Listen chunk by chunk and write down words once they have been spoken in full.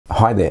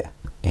Hi there,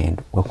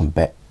 and welcome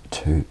back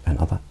to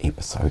another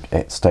episode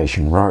at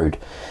Station Road.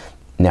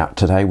 Now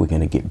today we're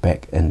going to get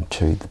back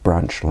into the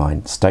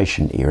Branchline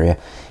Station area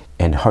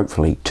and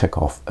hopefully tick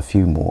off a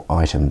few more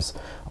items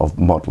of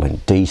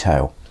modelling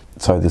detail.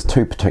 So there's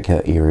two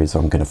particular areas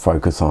I'm going to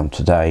focus on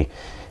today.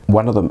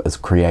 One of them is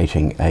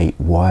creating a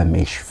wire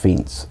mesh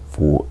fence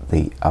for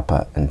the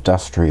upper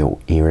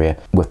industrial area,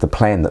 with the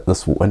plan that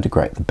this will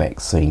integrate the back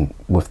scene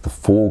with the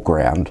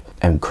foreground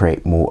and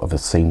create more of a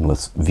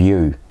seamless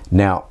view.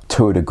 Now,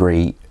 to a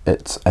degree,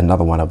 it's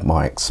another one of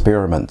my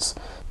experiments,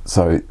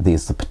 so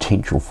there's the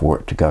potential for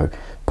it to go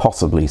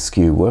possibly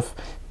skew with,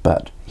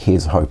 but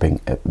here's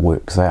hoping it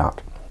works out.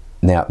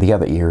 Now, the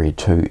other area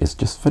too is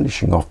just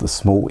finishing off the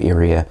small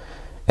area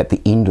at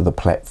the end of the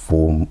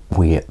platform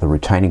where the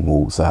retaining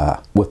walls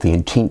are, with the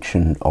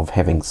intention of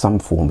having some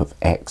form of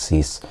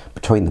access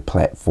between the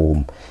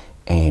platform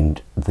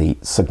and the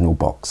signal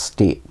box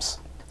steps.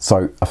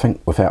 So I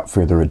think without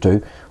further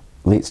ado,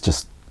 let's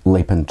just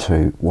leap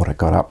into what I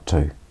got up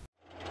to.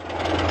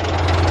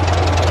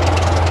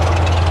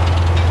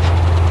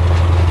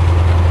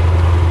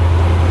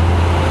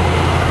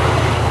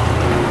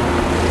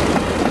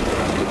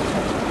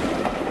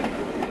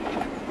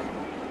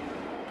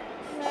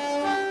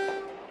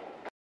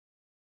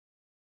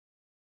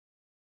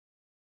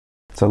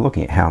 So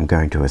looking at how I'm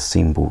going to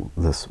assemble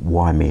this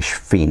wire mesh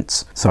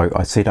fence, so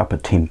I set up a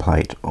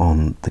template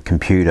on the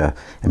computer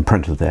and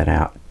printed that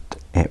out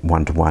at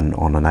 1:1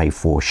 on an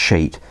A4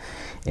 sheet,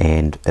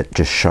 and it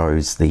just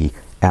shows the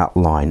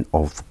outline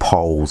of the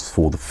poles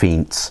for the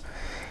fence.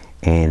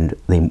 And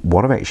then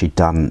what I've actually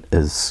done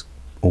is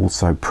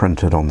also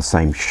printed on the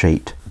same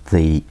sheet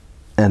the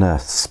inner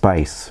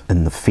space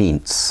in the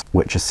fence,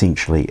 which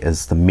essentially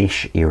is the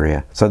mesh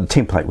area. So the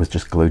template was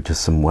just glued to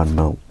some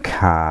 1mm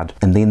card,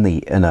 and then the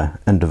inner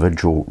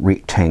individual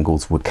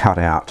rectangles were cut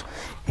out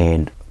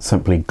and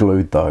simply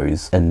glued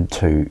those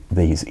into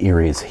these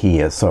areas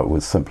here. So it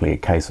was simply a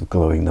case of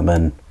gluing them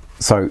in.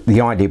 So the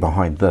idea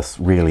behind this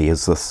really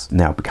is this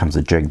now becomes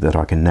a jig that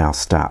I can now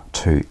start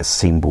to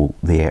assemble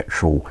the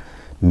actual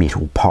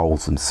metal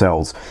poles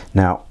themselves.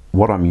 Now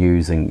what I'm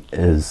using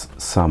is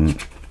some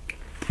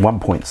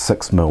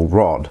 1.6mm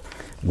rod,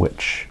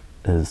 which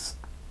is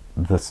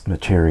this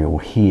material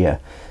here.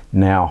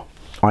 Now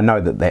I know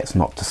that that's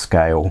not to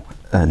scale.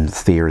 In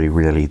theory,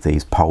 really,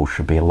 these poles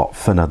should be a lot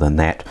thinner than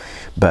that,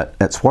 but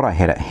it's what I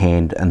had at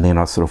hand, and then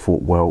I sort of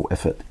thought, well,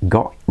 if it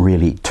got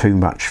really too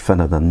much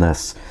thinner than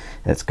this,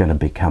 it's going to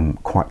become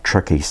quite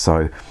tricky.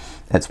 So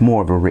it's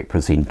more of a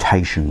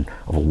representation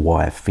of a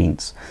wire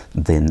fence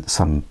than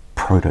some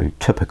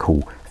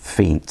prototypical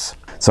fence.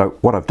 So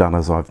what I've done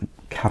is I've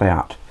cut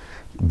out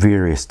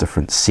various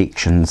different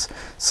sections.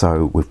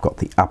 So we've got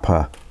the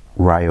upper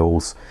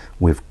rails,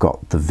 we've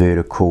got the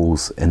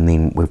verticals, and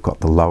then we've got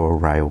the lower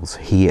rails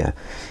here,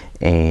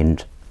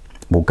 and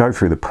we'll go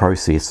through the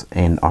process,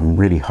 and I'm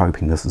really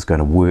hoping this is going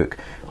to work.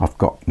 I've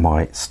got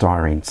my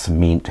styrene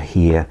cement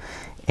here,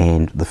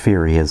 and the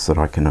theory is that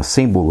I can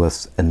assemble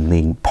this and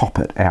then pop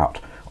it out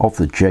of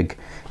the jig,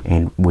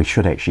 and we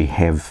should actually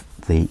have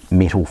the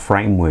metal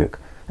framework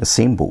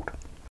assembled.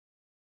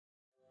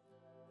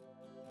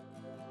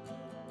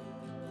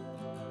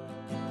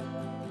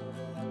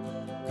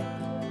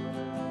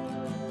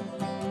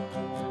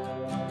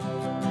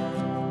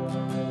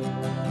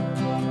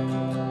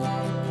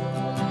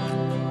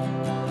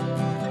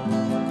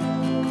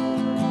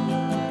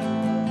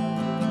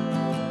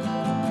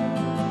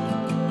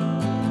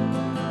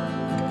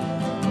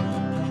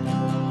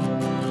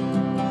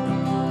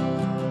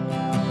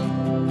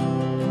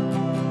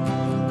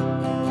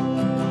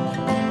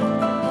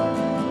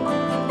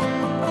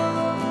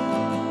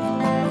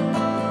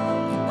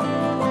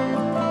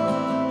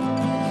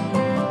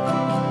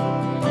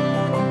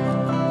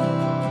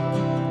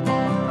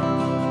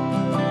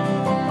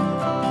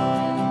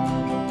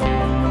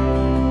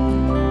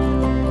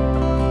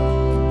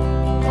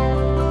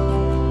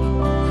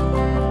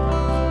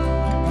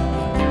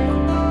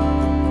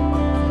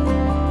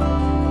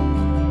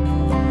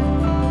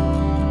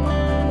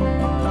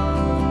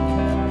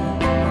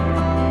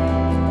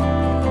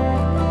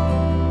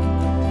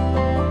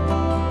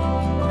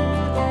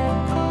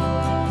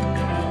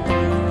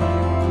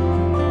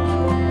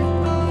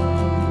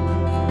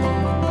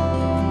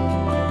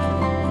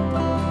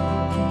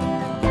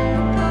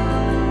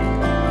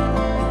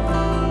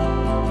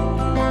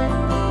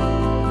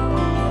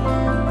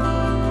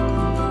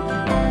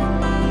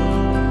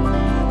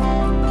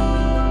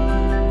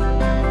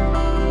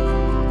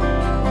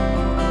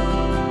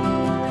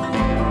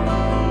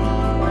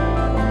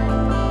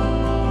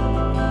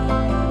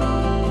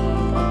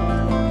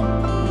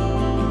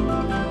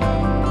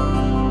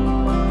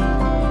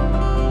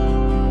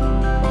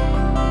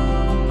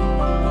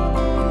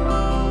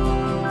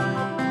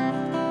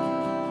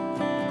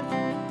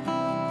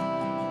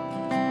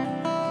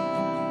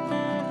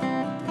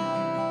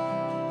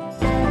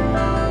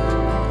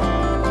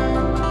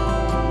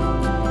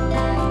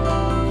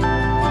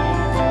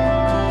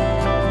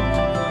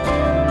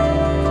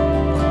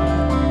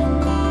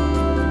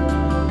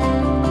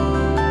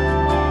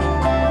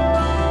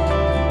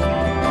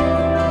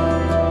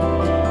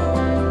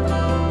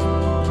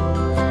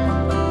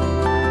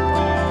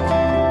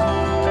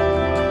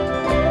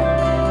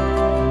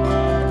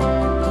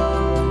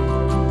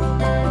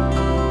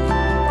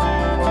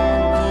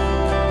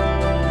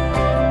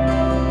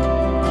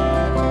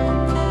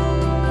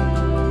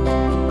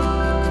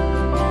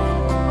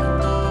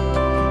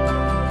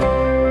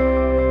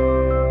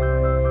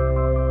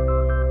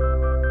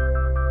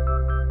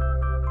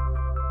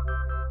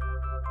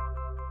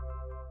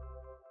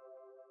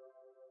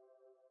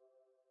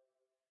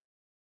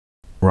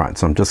 Right,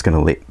 so I'm just going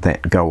to let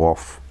that go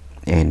off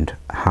and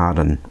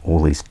harden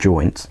all these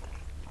joints,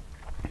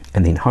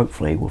 and then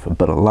hopefully with a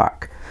bit of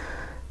luck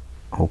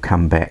I'll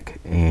come back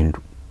and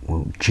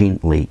we'll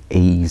gently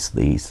ease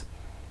these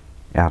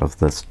out of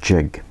this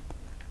jig.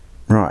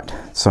 Right,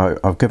 so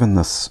I've given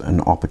this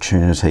an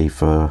opportunity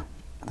for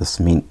the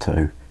cement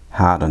to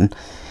harden,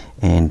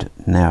 and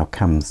now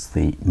comes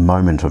the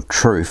moment of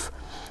truth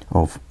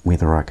of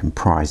whether I can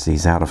prise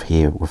these out of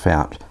here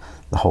without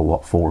the whole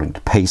lot falling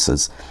to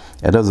pieces.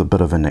 It is a bit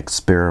of an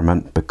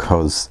experiment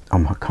because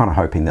I'm kind of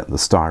hoping that the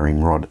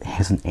styrene rod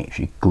hasn't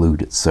actually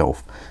glued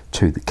itself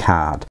to the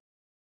card.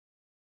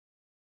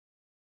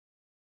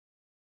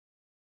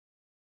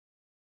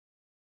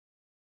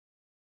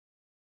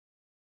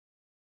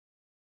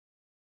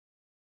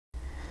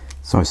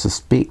 So I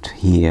suspect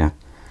here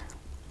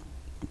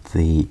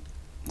the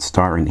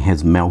styrene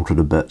has melted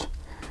a bit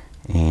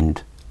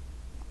and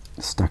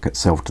stuck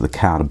itself to the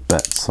card a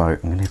bit, so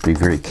I'm going to have to be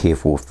very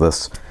careful with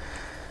this,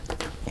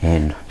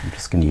 and I'm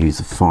just going to use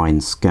a fine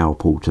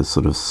scalpel to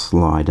sort of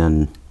slide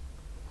in.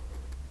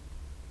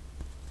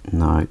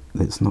 No,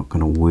 that's not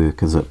going to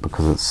work, is it?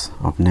 Because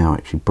I've now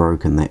actually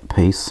broken that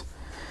piece,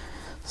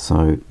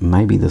 so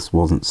maybe this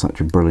wasn't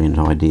such a brilliant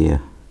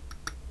idea.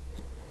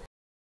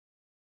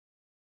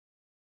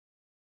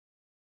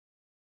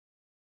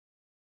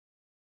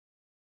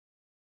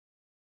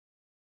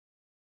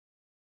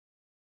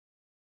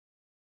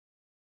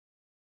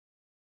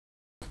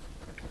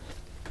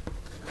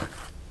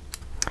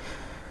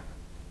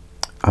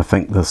 I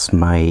think this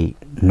may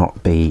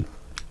not be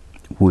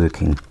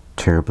working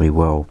terribly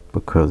well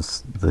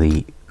because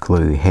the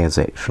glue has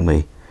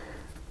actually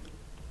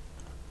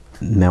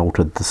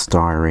melted the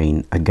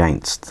styrene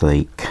against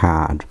the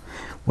card,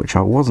 which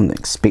I wasn't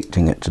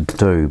expecting it to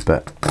do,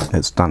 but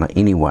it's done it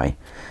anyway.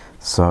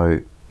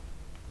 So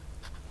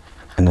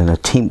in an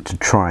attempt to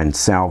try and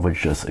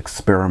salvage this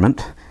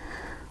experiment,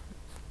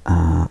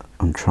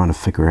 I'm trying to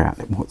figure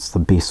out what's the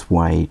best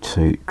way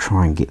to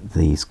try and get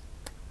these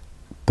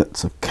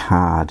bits of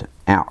card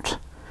out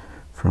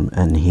from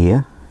in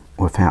here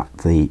without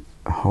the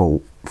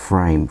whole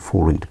frame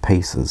falling to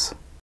pieces.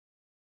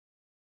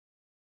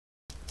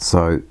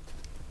 So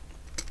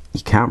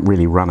you can't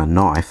really run a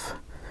knife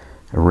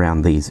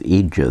around these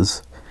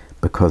edges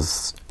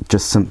because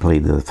just simply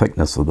the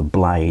thickness of the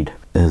blade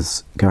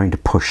is going to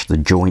push the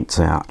joints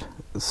out.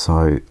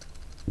 So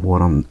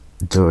what I'm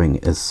doing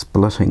is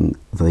splitting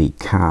the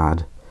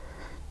card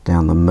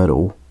down the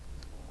middle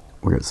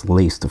where it's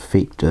least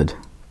affected,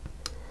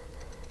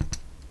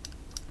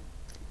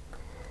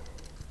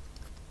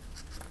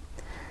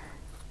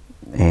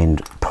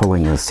 and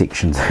pulling the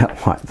sections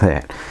out like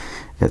that.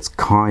 It's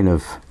kind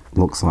of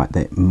looks like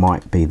that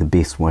might be the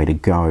best way to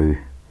go,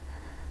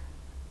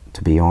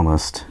 to be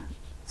honest.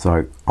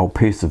 So I'll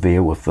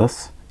persevere with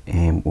this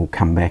and we'll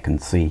come back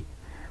and see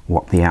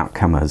what the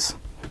outcome is.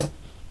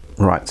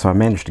 Right, so I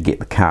managed to get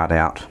the card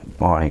out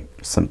by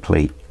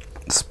simply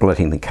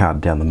splitting the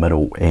card down the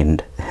middle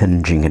and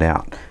hinging it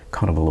out,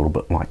 kind of a little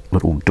bit like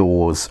little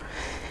doors.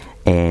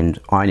 And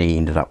I only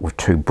ended up with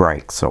 2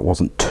 breaks, so it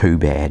wasn't too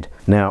bad.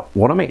 Now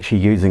what I'm actually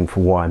using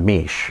for wire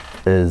mesh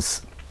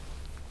is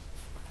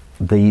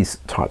these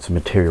types of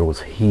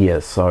materials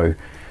here. So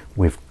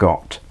we've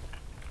got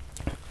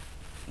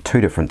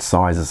 2 different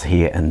sizes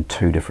here and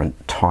 2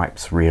 different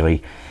types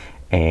really,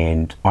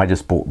 and I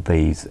just bought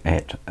these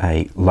at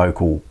a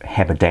local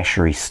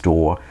haberdashery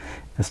store.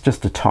 It's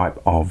just a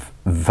type of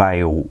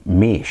veil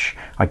mesh,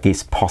 I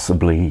guess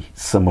possibly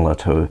similar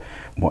to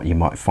what you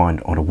might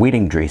find on a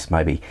wedding dress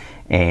maybe,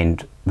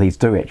 and these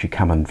do actually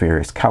come in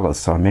various colours,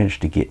 so I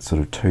managed to get sort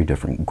of 2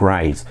 different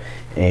greys.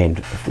 And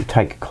if we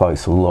take a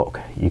closer look,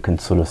 you can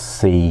sort of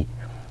see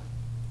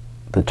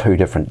the 2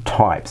 different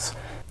types.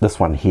 This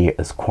one here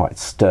is quite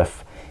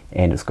stiff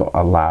and it's got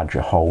a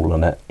larger hole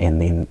in it, and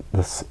then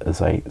this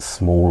is a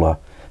smaller,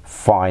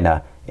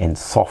 finer and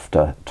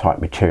softer type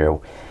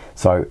material.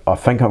 So I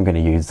think I'm going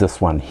to use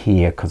this one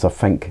here because I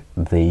think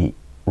the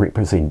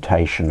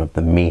representation of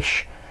the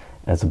mesh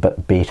is a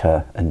bit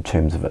better in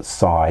terms of its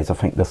size. I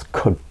think this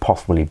could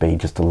possibly be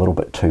just a little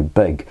bit too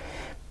big,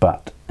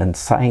 but in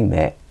saying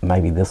that,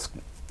 maybe this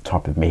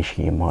type of mesh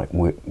here might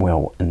work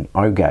well in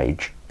O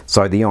gauge.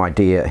 So the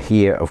idea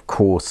here of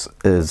course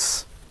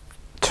is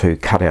to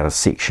cut out a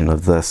section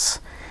of this,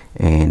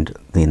 and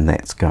then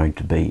that's going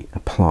to be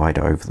applied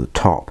over the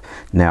top.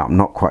 Now I'm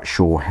not quite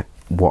sure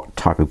what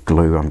type of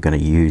glue I'm going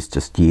to use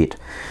just yet.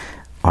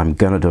 I'm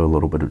going to do a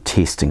little bit of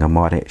testing. I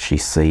might actually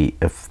see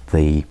if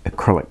the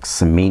acrylic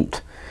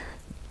cement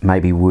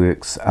maybe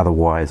works,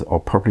 otherwise I'll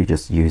probably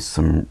just use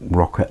some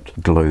rocket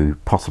glue,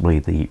 possibly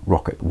the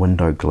rocket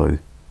window glue.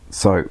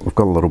 So we've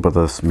got a little bit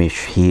of this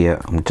mesh here.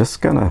 I'm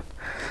just going to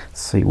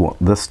see what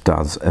this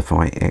does if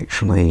I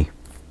actually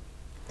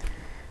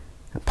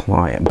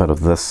apply a bit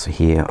of this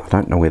here. I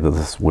don't know whether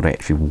this would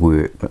actually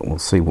work, but we'll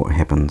see what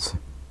happens.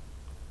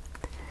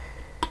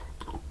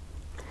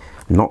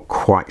 Not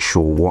quite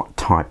sure what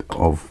type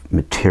of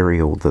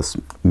material this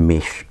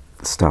mesh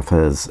stuff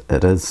is.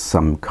 It is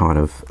some kind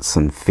of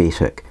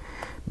synthetic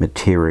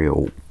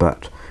material,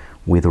 but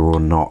whether or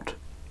not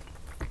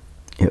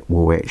it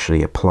will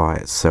actually apply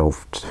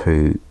itself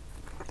to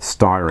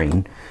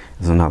styrene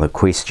is another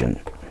question.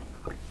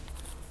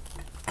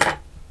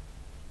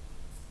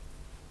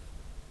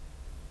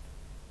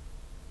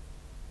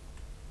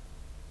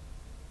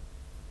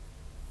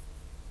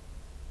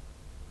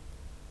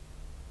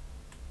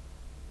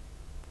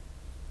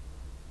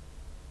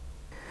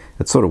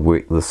 It sort of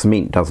works. The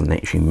cement doesn't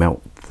actually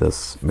melt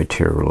this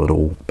material at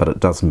all, but it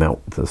does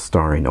melt the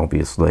styrene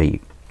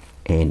obviously,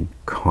 and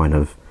kind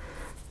of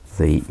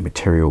the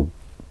material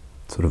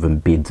sort of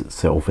embeds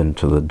itself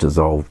into the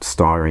dissolved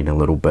styrene a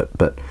little bit,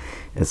 but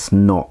it's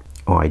not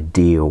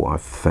ideal, I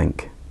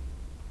think.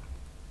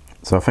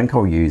 So I think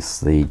I'll use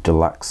the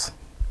deluxe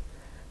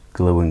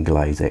glue and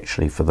glaze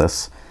actually for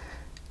this,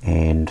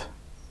 and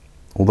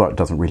although it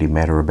doesn't really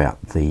matter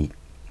about the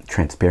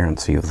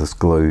transparency of this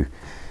glue,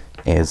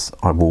 as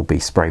I will be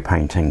spray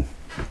painting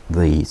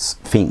these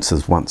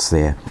fences once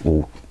they're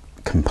all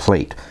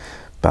complete,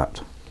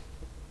 but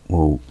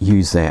we'll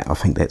use that. I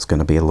think that's going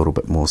to be a little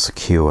bit more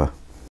secure.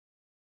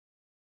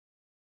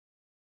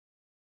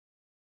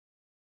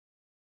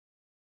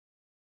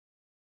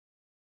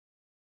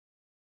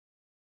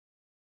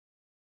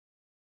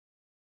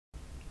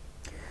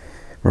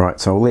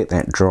 Right, so I'll let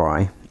that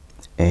dry,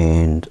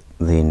 and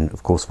then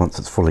of course once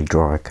it's fully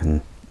dry I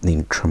can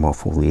then trim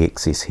off all the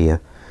excess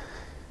here,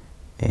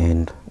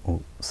 and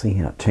we'll see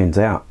how it turns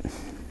out.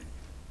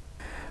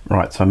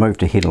 Right, so I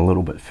moved ahead a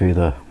little bit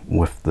further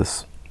with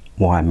this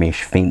wire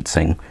mesh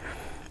fencing,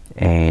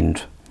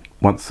 and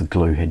once the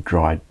glue had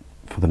dried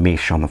for the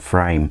mesh on the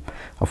frame,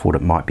 I thought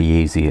it might be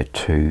easier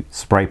to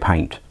spray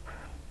paint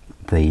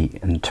the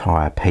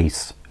entire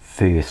piece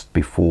first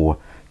before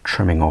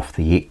trimming off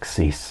the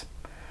excess.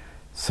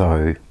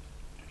 So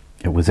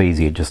it was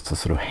easier just to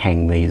sort of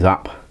hang these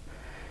up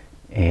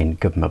and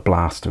give them a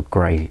blast of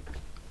grey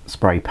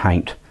spray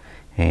paint,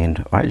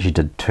 and I actually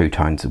did 2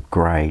 tones of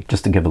grey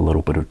just to give a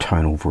little bit of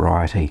tonal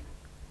variety.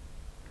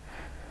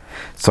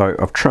 So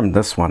I've trimmed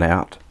this one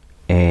out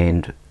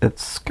and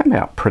it's come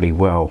out pretty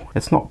well.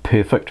 It's not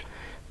perfect,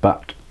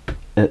 but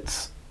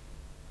it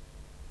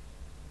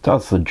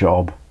does the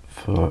job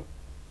for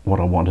what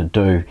I want to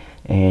do,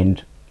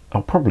 and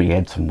I'll probably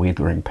add some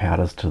weathering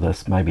powders to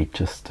this, maybe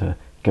just to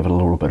give it a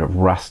little bit of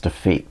rust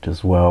effect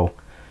as well,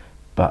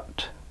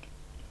 but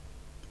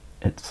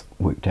it's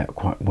worked out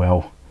quite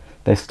well.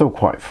 They're still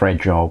quite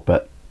fragile,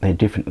 but they're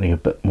definitely a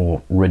bit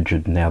more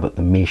rigid now that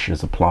the mesh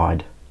is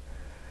applied.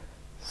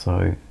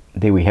 So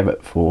there we have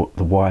it for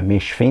the wire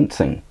mesh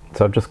fencing.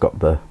 So I've just got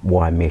the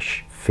wire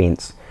mesh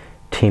fence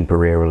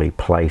temporarily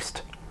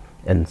placed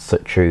in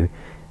situ.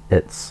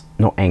 It's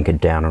not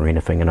anchored down or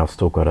anything, and I've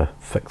still got to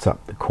fix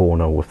up the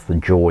corner with the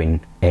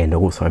join, and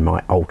also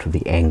might alter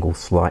the angle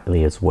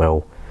slightly as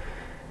well.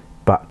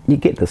 But you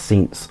get the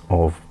sense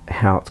of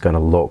how it's going to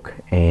look,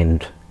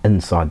 and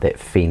inside that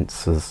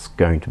fence is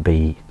going to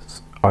be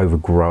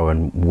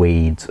overgrown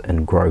weeds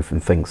and growth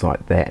and things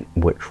like that,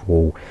 which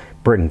will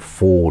bring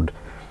forward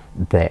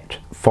that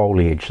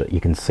foliage that you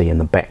can see in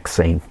the back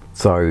scene.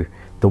 So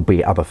there'll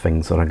be other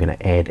things that I'm going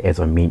to add, as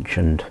I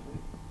mentioned,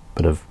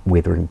 bit of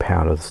weathering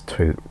powders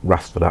to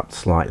rust it up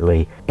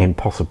slightly, and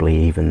possibly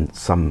even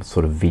some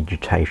sort of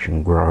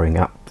vegetation growing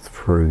up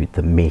through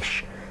the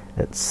mesh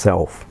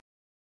itself.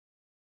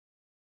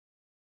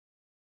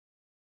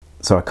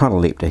 So I kind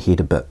of leapt ahead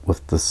a bit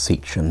with this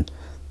section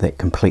that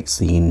completes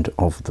the end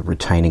of the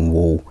retaining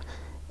wall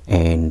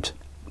and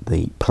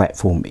the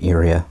platform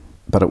area,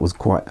 but it was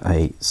quite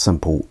a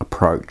simple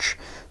approach,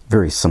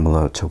 very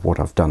similar to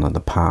what I've done in the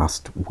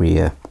past,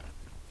 where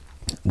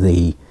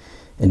the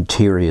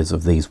interiors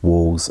of these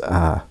walls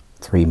are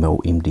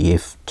 3mm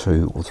MDF,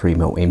 2 or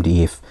 3mm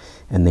MDF,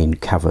 and then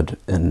covered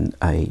in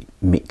a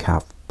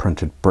Metcalf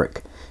printed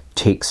brick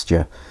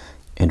texture,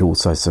 and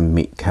also some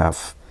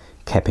Metcalf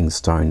capping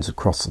stones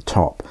across the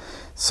top.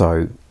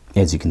 So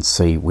as you can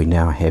see, we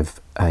now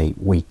have a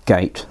wee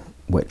gate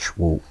which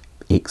will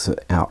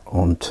exit out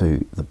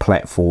onto the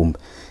platform,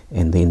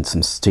 and then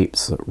some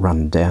steps that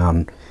run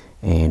down,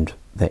 and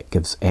that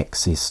gives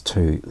access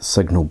to the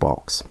signal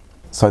box.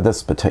 So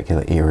this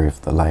particular area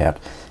of the layout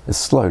is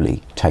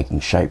slowly taking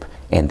shape,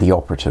 and the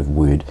operative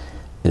word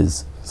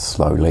is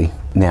slowly.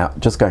 Now,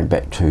 just going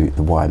back to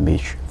the wire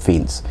mesh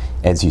fence,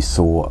 as you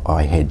saw,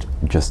 I had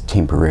just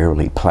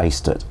temporarily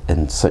placed it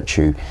in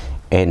situ,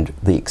 and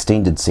the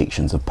extended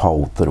sections of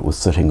pole that it was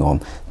sitting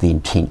on, the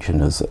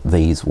intention is that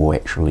these will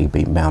actually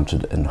be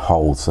mounted in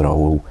holes that I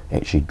will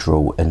actually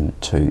drill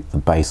into the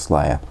base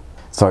layer.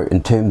 So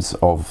in terms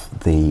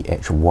of the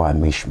actual wire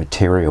mesh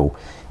material,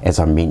 as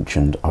I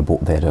mentioned, I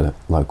bought that at a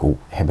local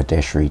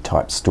haberdashery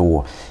type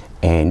store,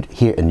 and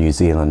here in New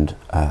Zealand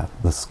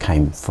this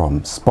came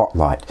from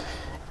Spotlight,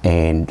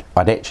 and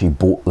I'd actually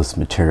bought this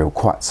material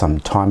quite some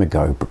time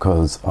ago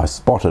because I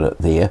spotted it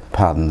there,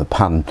 pardon the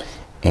pun,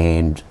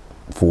 and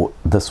thought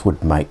this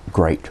would make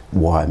great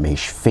wire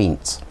mesh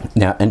fence.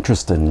 Now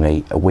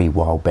interestingly, a wee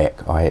while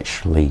back I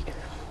actually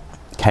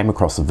came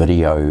across a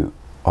video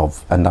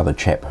of another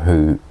chap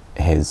who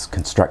has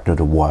constructed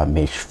a wire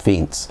mesh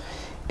fence,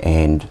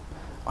 and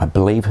I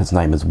believe his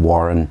name is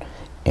Warren,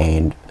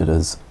 and it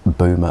is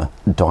Boomer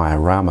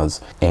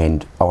Dioramas,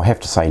 and I'll have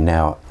to say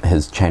now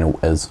his channel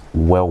is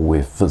well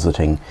worth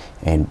visiting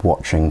and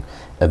watching.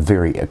 A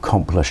very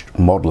accomplished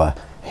modeler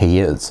he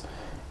is,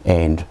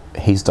 and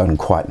he's done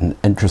quite an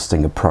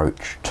interesting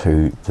approach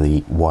to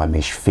the wire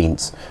mesh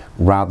fence.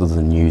 Rather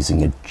than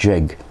using a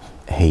jig,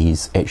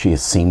 he's actually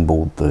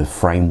assembled the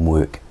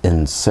framework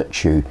in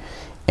situ,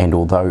 and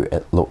although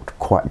it looked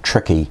quite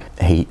tricky,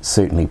 he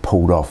certainly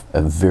pulled off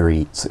a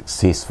very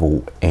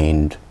successful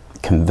and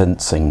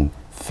convincing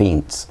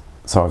fence.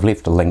 So I've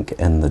left a link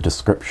in the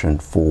description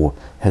for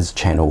his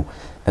channel.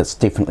 It's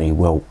definitely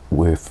well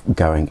worth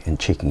going and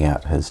checking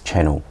out his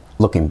channel.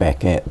 Looking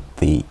back at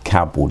the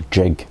cardboard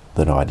jig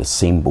that I'd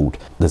assembled,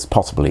 there's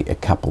possibly a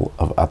couple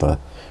of other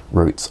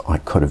routes I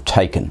could have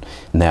taken.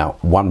 Now,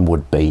 one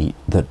would be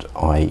that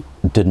I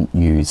didn't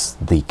use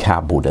the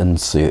cardboard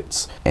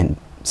inserts and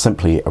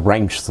simply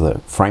arrange the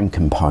frame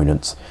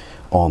components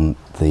on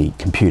the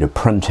computer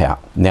printout.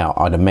 Now,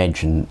 I'd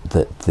imagine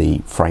that the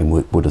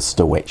framework would have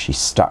still actually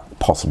stuck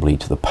possibly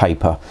to the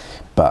paper,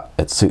 but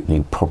it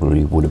certainly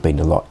probably would have been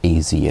a lot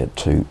easier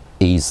to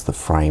ease the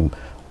frame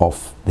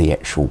off the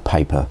actual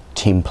paper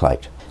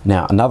template.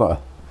 Now, another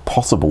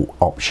possible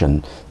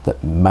option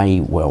that may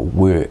well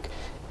work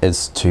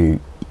is to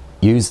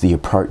use the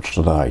approach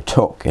that I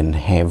took and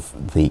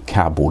have the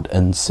cardboard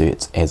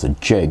inserts as a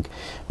jig,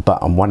 but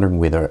I'm wondering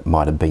whether it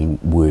might have been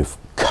worth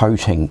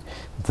coating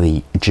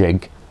the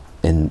jig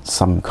in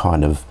some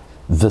kind of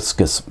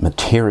viscous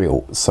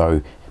material.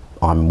 So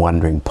I'm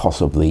wondering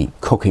possibly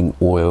cooking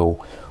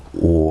oil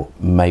or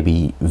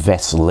maybe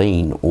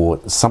Vaseline or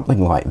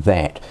something like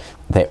that,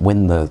 that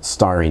when the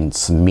styrene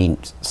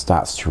cement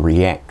starts to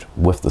react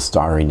with the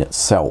styrene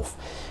itself,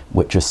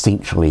 which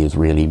essentially is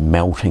really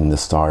melting the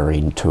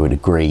styrene to a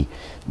degree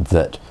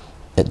that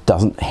it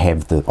doesn't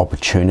have the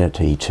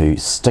opportunity to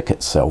stick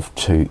itself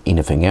to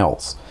anything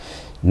else.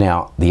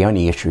 Now, the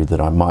only issue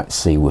that I might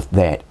see with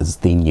that is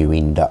then you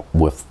end up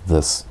with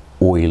this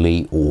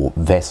oily or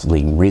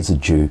Vaseline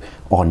residue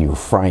on your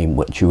frame,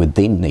 which you would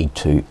then need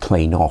to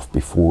clean off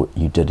before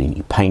you did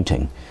any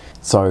painting.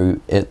 So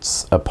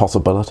it's a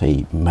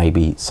possibility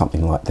maybe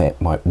something like that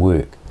might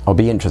work. I'll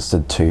be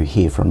interested to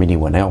hear from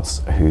anyone else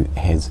who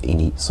has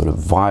any sort of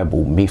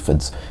viable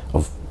methods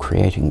of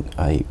creating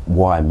a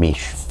wire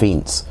mesh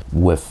fence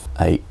with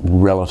a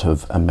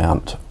relative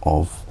amount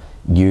of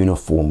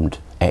uniformed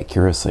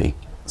accuracy.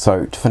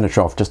 So to finish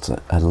off, just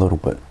a little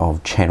bit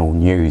of channel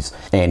news,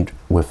 and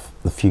with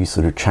the few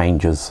sort of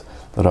changes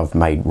that I've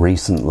made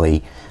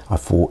recently, I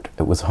thought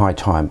it was high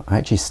time I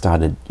actually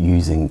started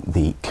using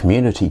the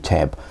community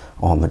tab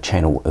on the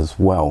channel as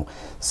well.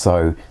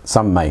 So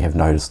some may have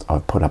noticed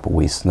I've put up a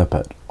wee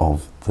snippet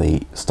of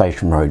the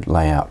Station Road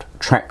layout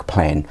track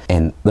plan,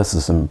 and this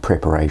is in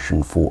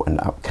preparation for an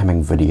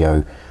upcoming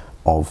video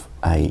of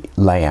a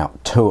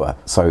layout tour.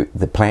 So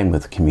the plan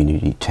with the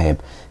community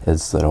tab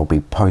is that I'll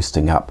be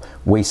posting up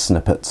wee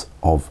snippets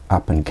of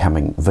up and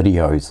coming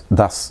videos,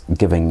 thus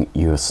giving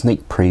you a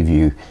sneak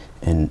preview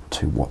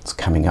into what's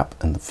coming up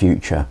in the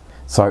future.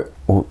 So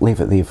we'll leave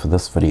it there for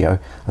this video.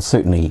 I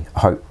certainly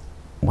hope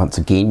once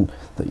again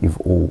that you've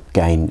all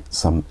gained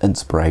some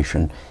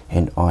inspiration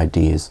and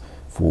ideas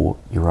for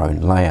your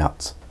own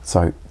layouts.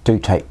 So do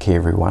take care,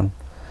 everyone.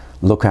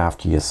 Look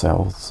after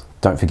yourselves.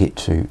 Don't forget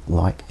to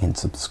like and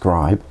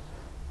subscribe,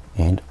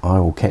 and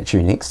I will catch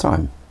you next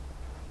time.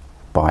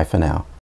 Bye for now.